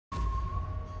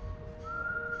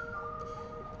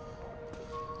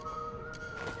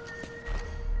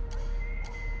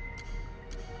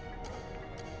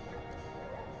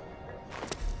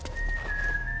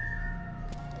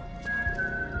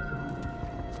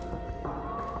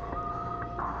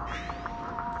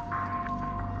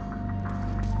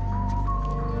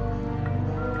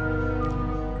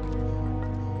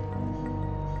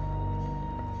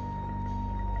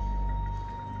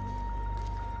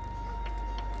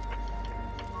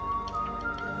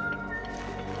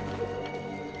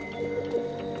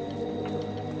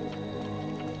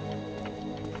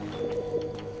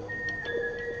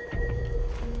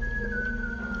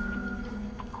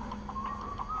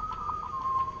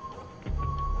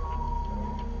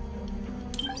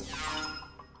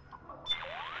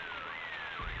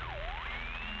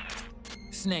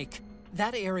Snake,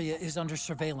 that area is under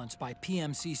surveillance by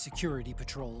PMC security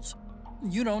patrols.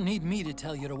 You don't need me to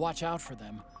tell you to watch out for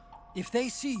them. If they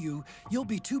see you, you'll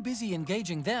be too busy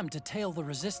engaging them to tail the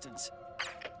resistance.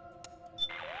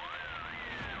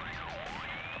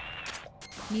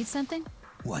 Need something?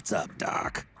 What's up,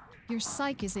 Doc? Your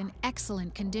psych is in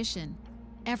excellent condition.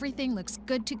 Everything looks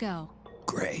good to go.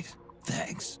 Great,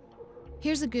 thanks.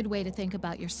 Here's a good way to think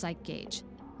about your psych gauge.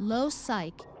 Low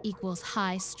psych equals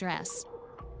high stress.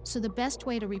 So the best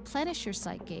way to replenish your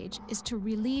psych gauge is to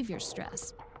relieve your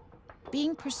stress.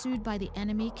 Being pursued by the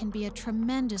enemy can be a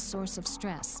tremendous source of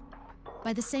stress.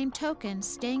 By the same token,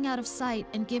 staying out of sight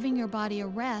and giving your body a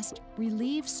rest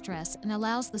relieves stress and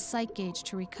allows the psych gauge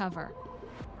to recover.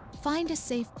 Find a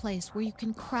safe place where you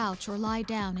can crouch or lie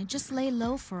down and just lay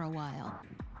low for a while.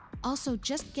 Also,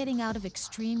 just getting out of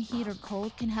extreme heat or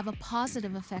cold can have a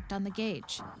positive effect on the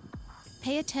gauge.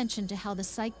 Pay attention to how the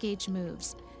psych gauge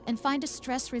moves and find a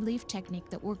stress relief technique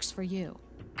that works for you.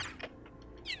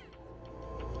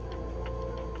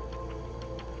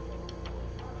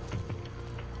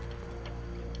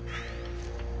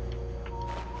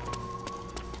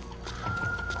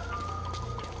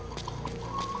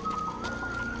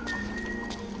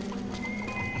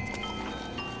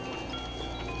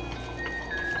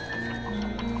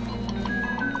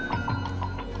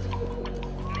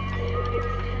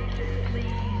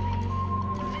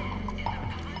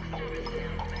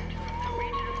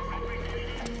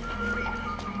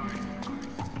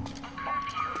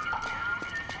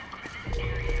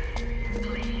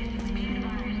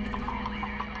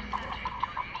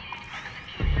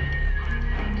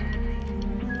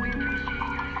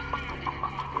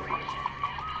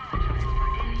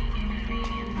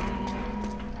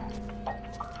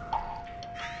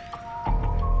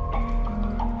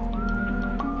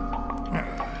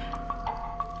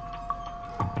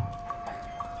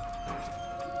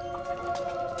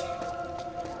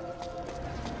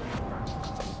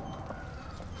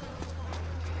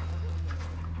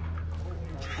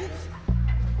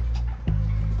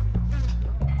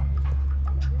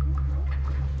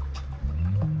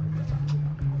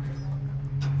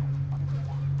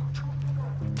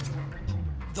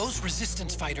 Those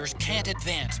resistance fighters can't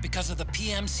advance because of the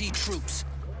PMC troops.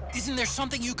 Isn't there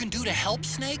something you can do to help,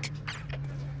 Snake?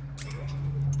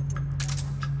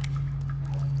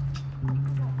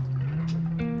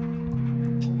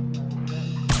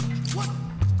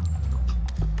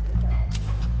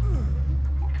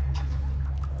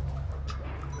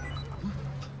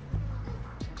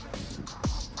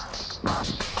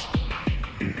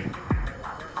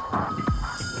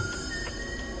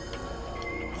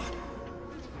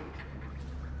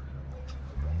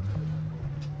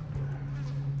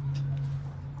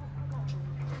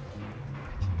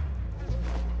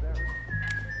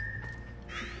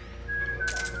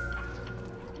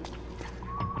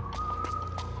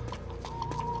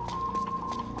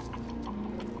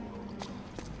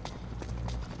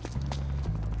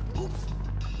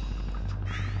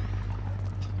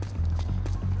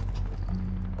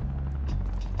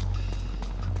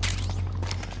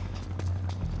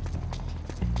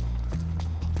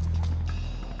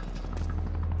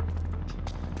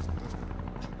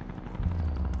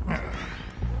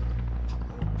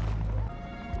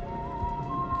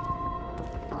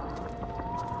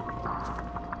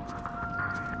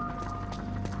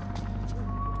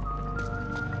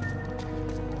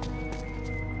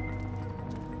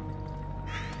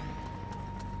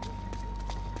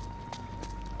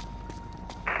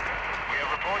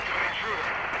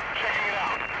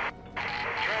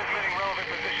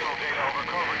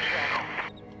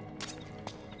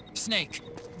 Snake,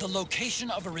 the location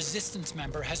of a resistance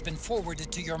member has been forwarded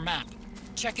to your map.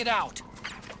 Check it out.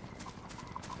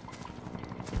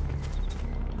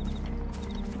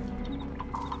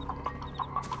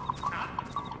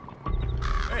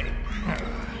 Hey!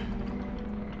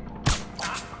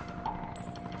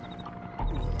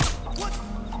 What?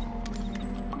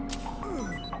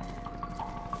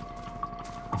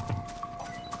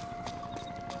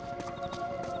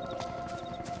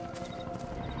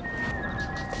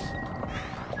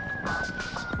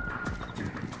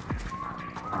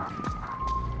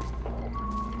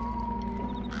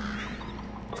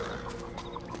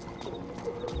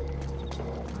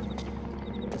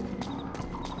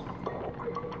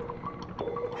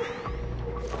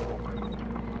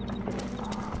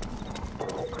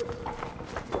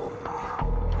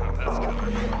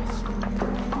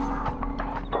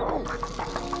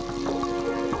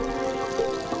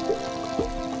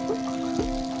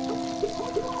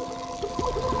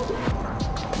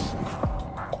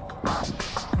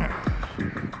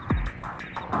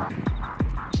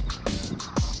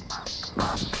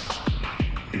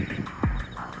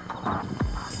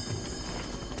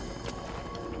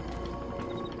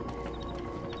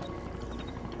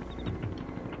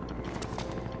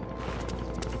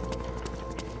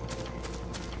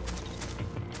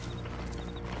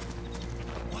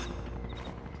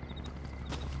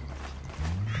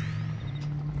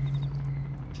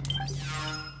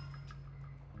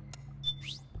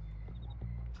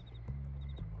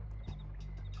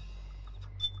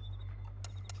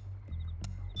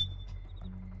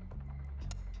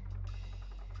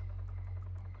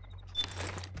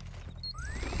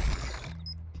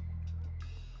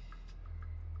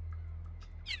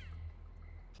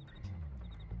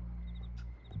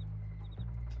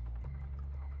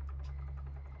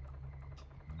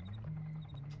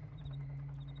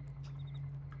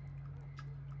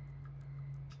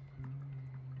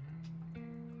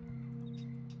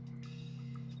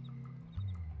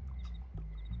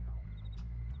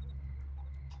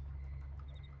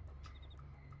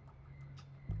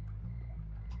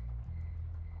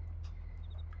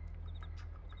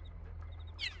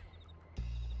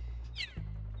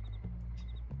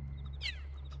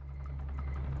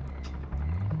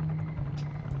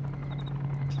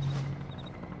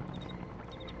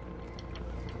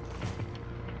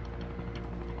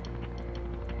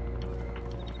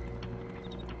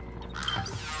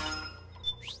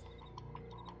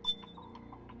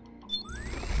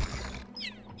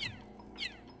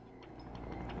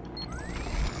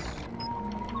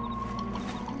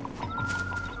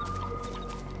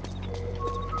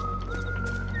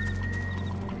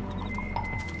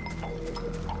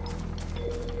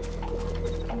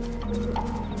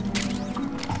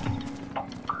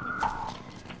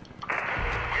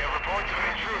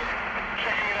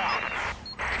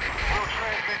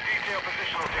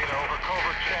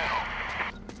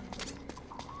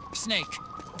 Snake,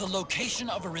 the location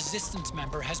of a Resistance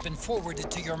member has been forwarded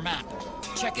to your map.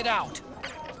 Check it out.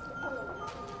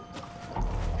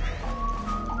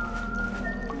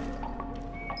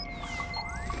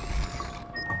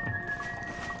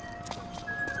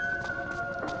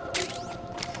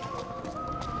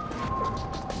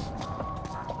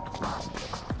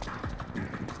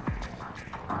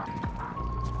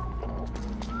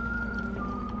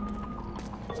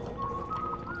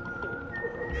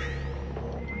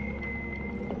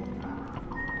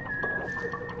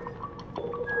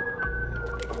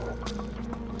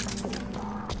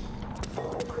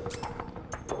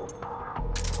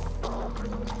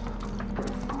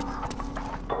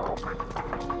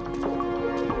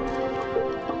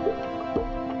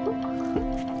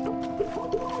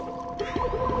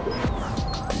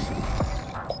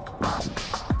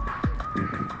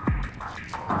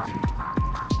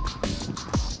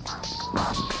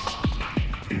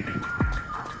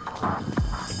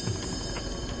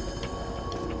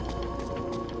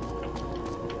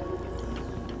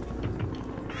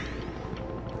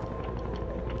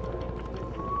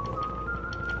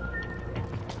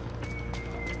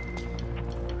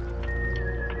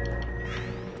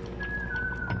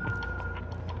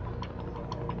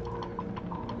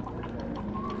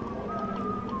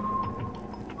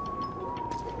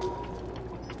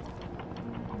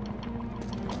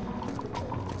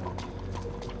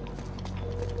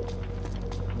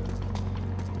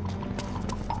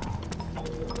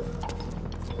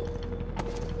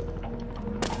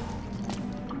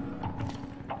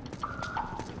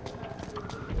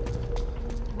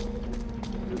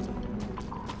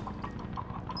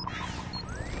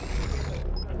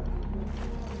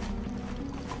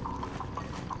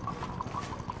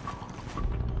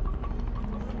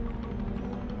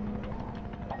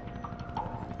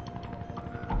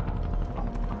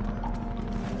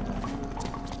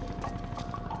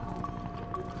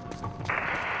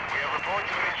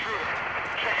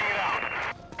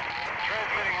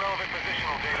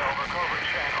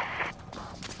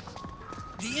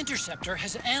 The Interceptor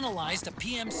has analyzed a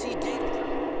PMC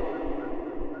data.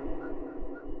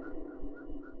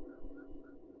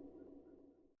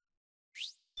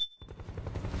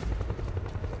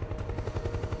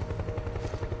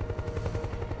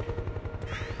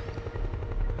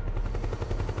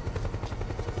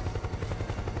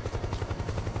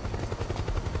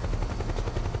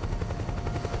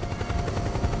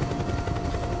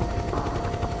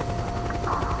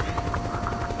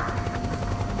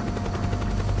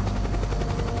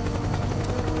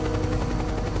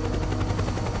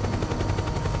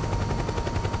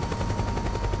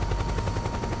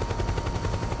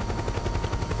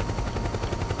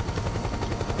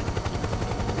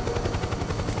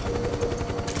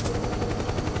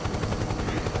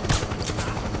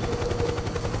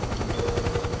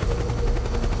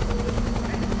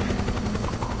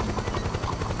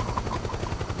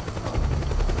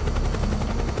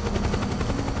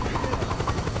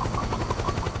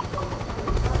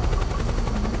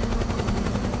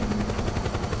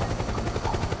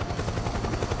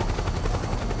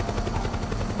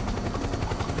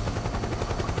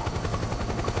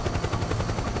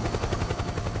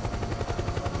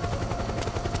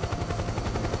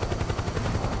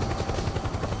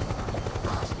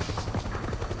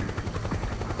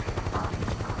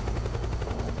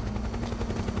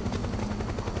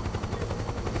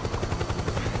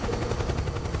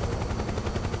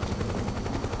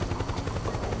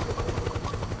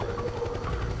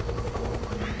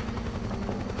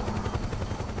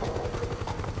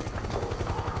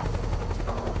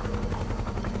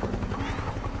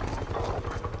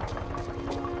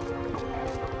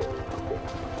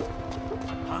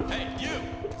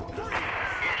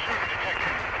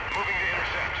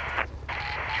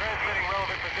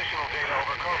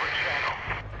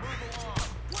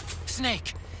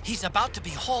 Snake, he's about to be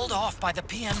hauled off by the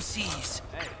PMCs.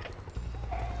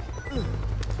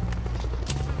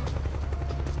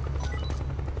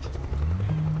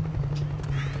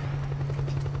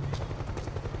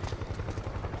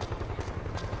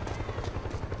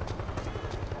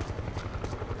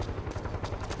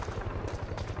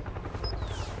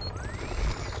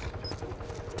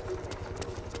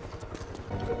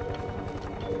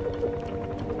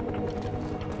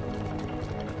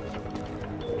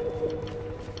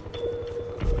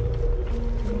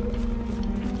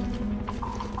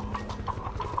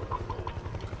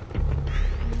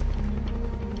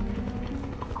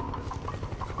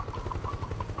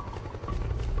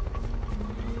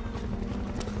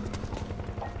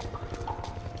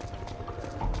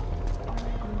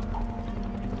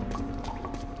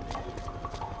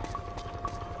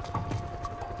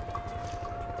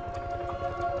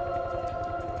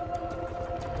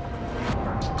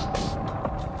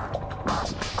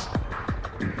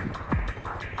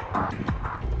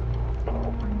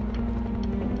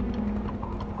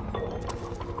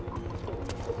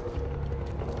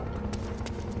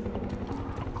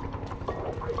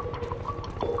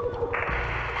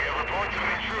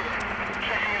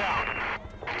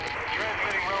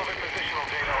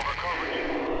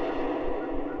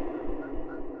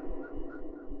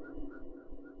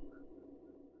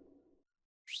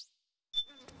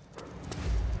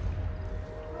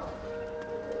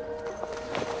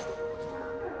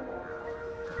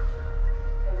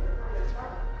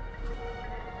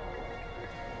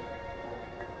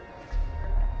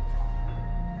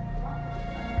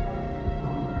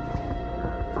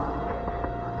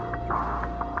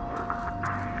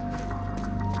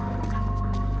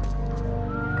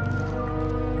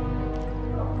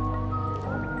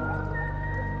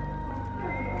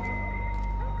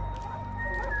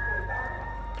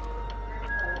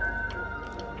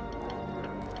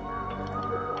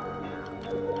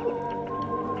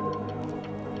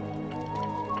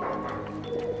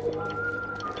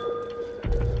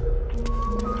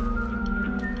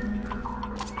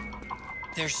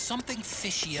 There's something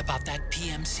fishy about that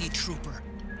PMC trooper.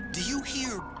 Do you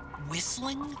hear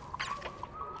whistling?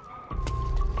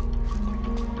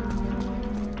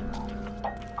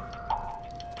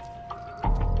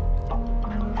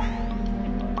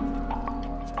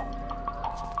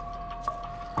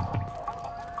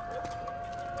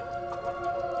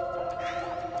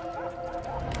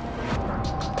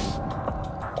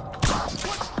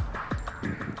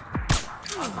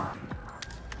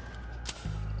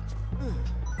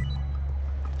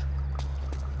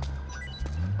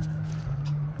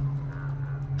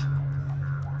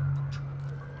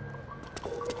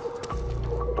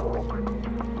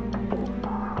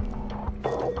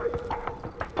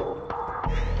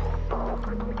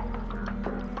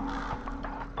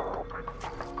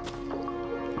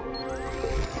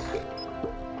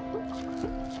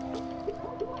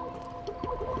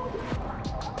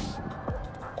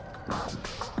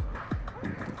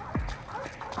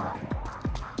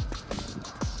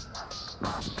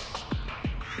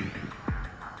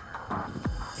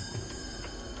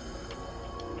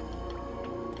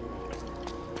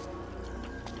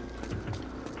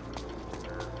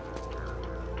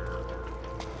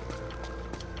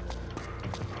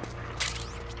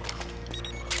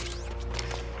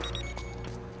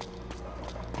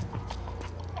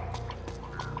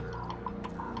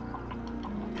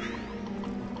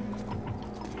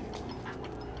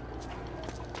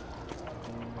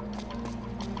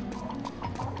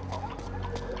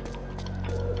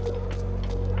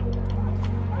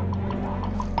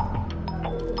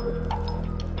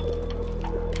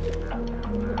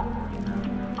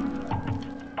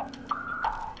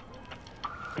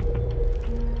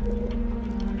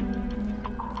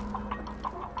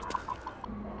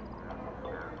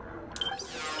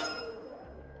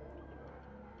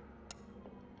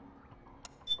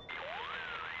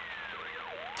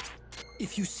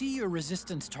 If you see your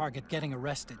resistance target getting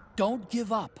arrested, don't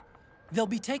give up. They'll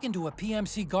be taken to a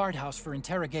PMC guardhouse for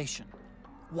interrogation.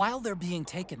 While they're being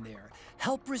taken there,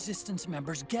 help resistance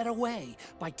members get away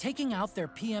by taking out their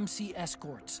PMC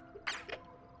escorts.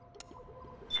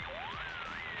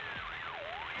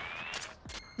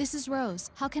 This is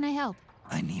Rose. How can I help?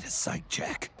 I need a psych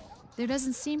check. There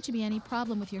doesn't seem to be any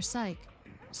problem with your psych.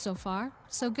 So far,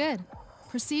 so good.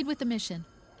 Proceed with the mission.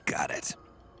 Got it.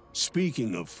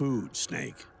 Speaking of food,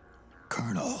 Snake.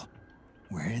 Colonel,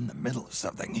 we're in the middle of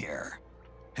something here.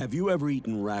 Have you ever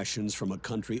eaten rations from a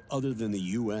country other than the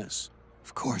U.S.?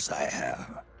 Of course I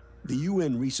have. The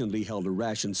UN recently held a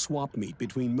ration swap meet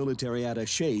between military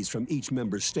attachés from each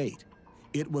member state.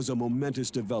 It was a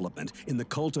momentous development in the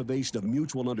cultivation of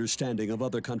mutual understanding of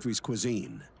other countries'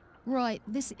 cuisine. Roy,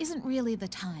 this isn't really the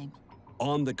time.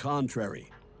 On the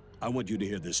contrary. I want you to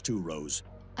hear this too, Rose.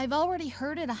 I've already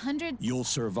heard it 100... You'll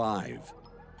survive.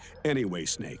 Anyway,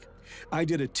 Snake, I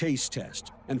did a taste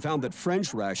test and found that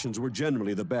French rations were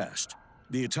generally the best.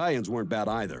 The Italians weren't bad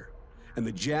either. And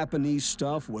the Japanese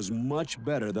stuff was much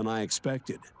better than I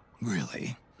expected.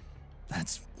 Really?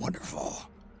 That's wonderful.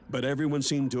 But everyone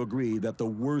seemed to agree that the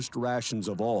worst rations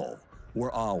of all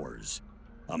were ours.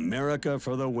 America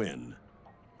for the win.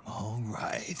 All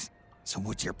right. So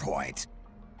what's your point?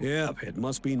 Yep, it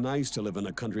must be nice to live in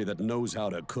a country that knows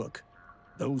how to cook.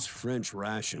 Those French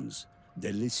rations,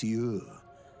 délicieux.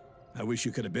 I wish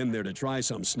you could have been there to try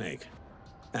some, Snake.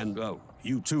 And, oh,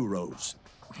 you too, Rose.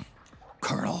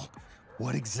 Colonel,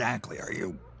 what exactly are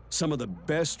you... Some of the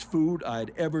best food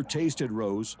I'd ever tasted,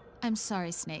 Rose. I'm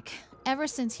sorry, Snake. Ever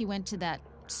since he went to that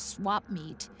swap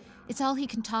meet, it's all he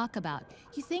can talk about.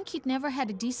 You think he'd never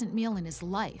had a decent meal in his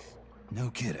life.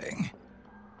 No kidding.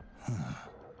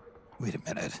 Wait a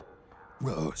minute.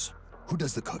 Rose, who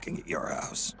does the cooking at your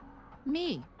house?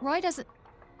 Me. Roy doesn't...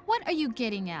 What are you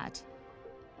getting at?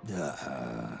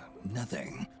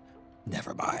 Nothing.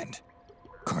 Never mind.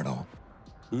 Colonel,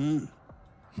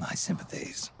 my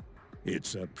sympathies.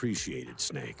 It's appreciated,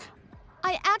 Snake.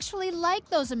 I actually like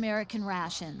those American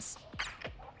rations.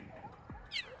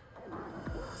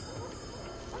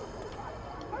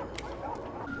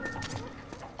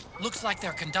 Looks like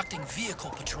they're conducting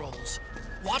vehicle patrols.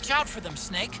 Watch out for them,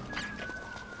 Snake.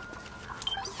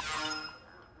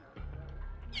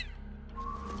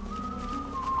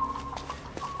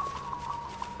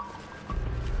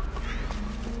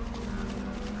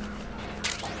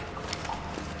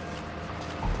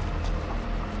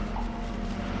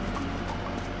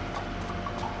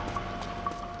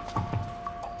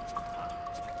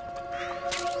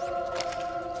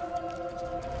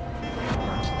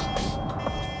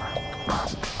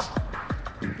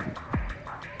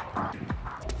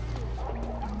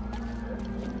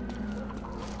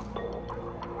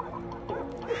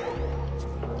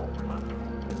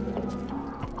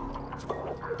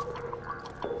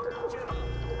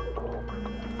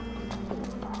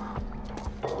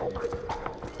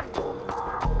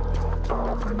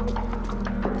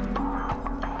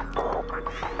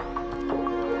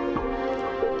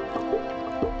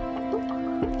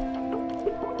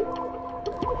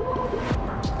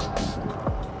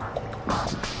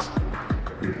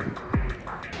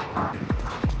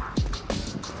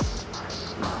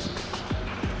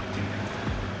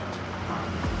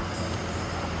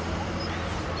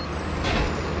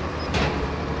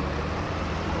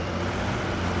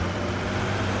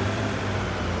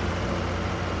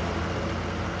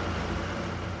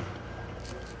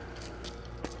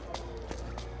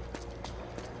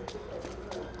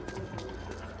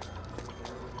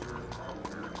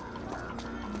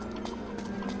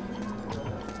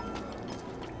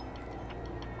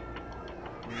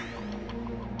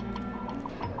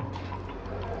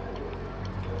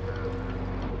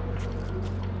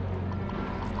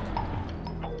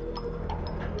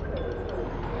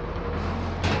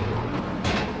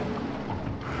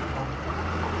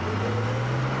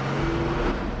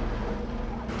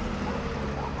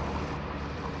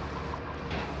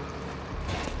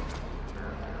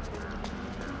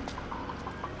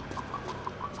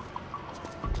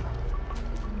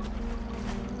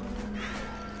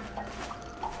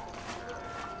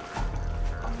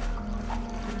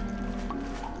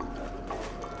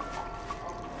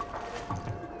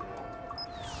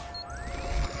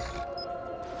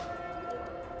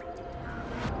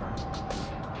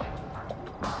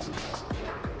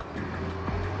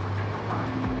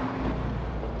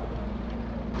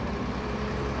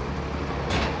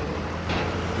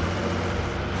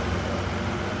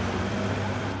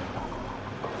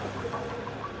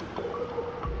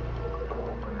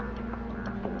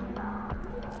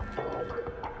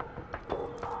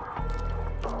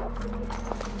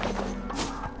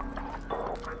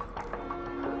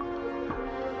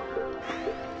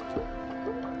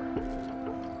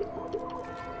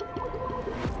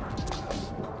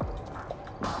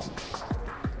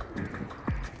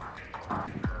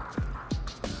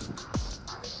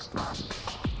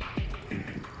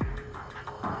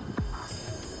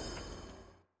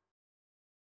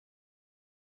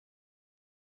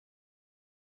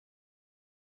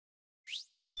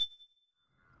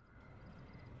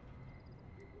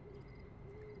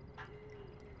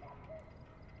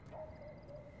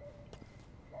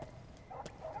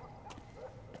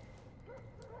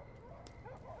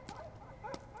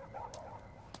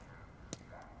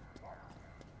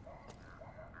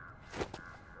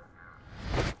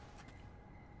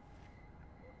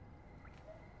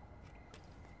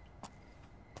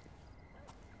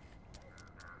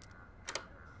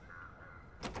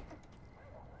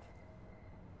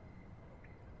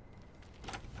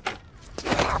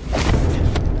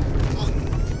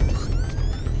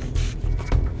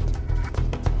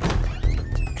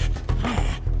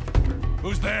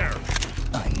 Who's there?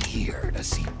 I'm here to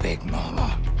see Big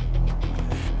Mama.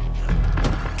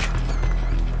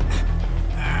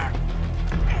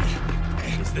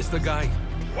 Is this the guy?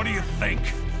 What do you think?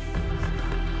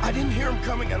 I didn't hear him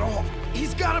coming at all.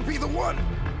 He's gotta be the one.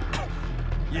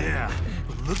 Yeah.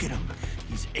 But look at him.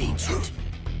 He's ancient.